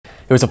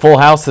It was a full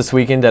house this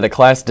weekend at a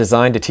class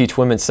designed to teach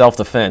women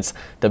self-defense.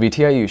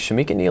 WTIU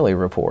Shamika Neely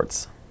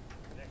reports.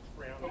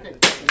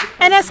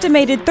 An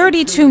estimated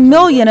 32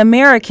 million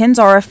Americans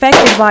are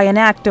affected by an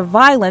act of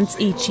violence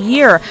each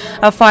year.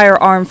 A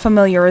firearm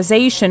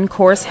familiarization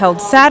course held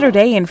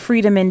Saturday in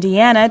Freedom,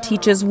 Indiana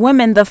teaches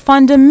women the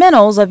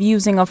fundamentals of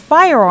using a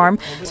firearm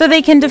so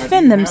they can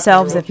defend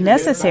themselves if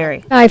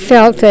necessary. I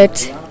felt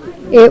that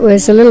it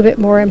was a little bit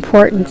more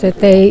important that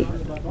they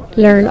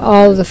learn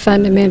all the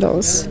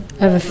fundamentals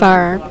of a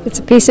firearm. It's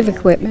a piece of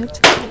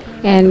equipment,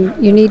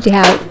 and you need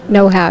to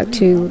know how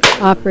to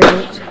operate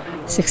it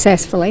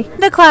successfully.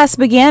 The class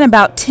began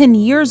about 10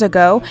 years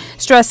ago,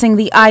 stressing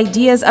the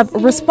ideas of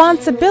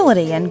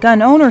responsibility and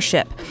gun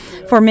ownership.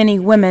 For many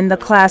women, the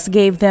class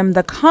gave them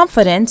the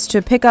confidence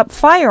to pick up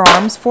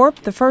firearms for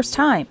the first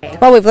time.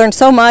 Well, we've learned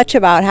so much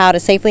about how to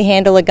safely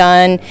handle a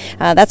gun.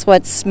 That's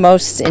what's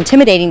most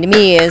intimidating to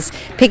me, is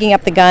picking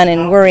up the gun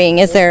and worrying,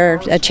 is there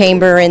a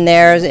chamber in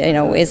there?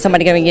 Is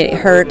somebody going to get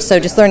hurt? So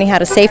just learning how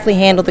to safely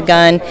handle the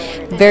gun,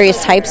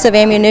 various types of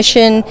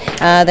ammunition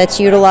that's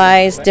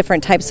utilized,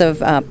 different types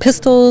of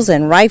pistols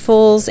and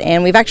rifles,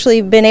 and we've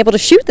actually been able to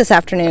shoot this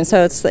afternoon,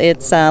 so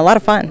it's a lot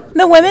of fun.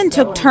 The women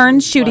took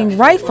turns shooting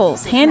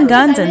rifles,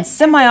 handguns, and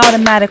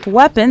semi-automatic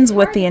weapons,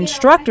 with the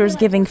instructors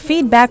giving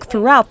feedback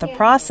throughout the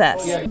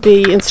process.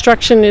 The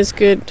instruction is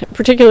good,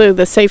 particularly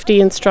the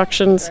safety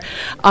instructions.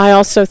 I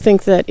also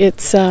think that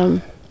it's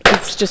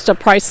just a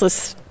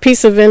priceless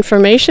piece of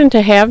information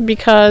to have,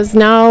 because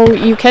now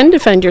you can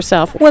defend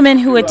yourself. Women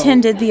who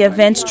attended the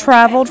event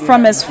traveled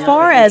from as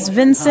far as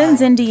Vincennes,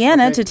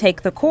 Indiana to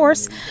take the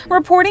course.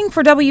 Reporting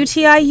for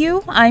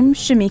WTIU, I'm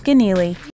Shamika Neely.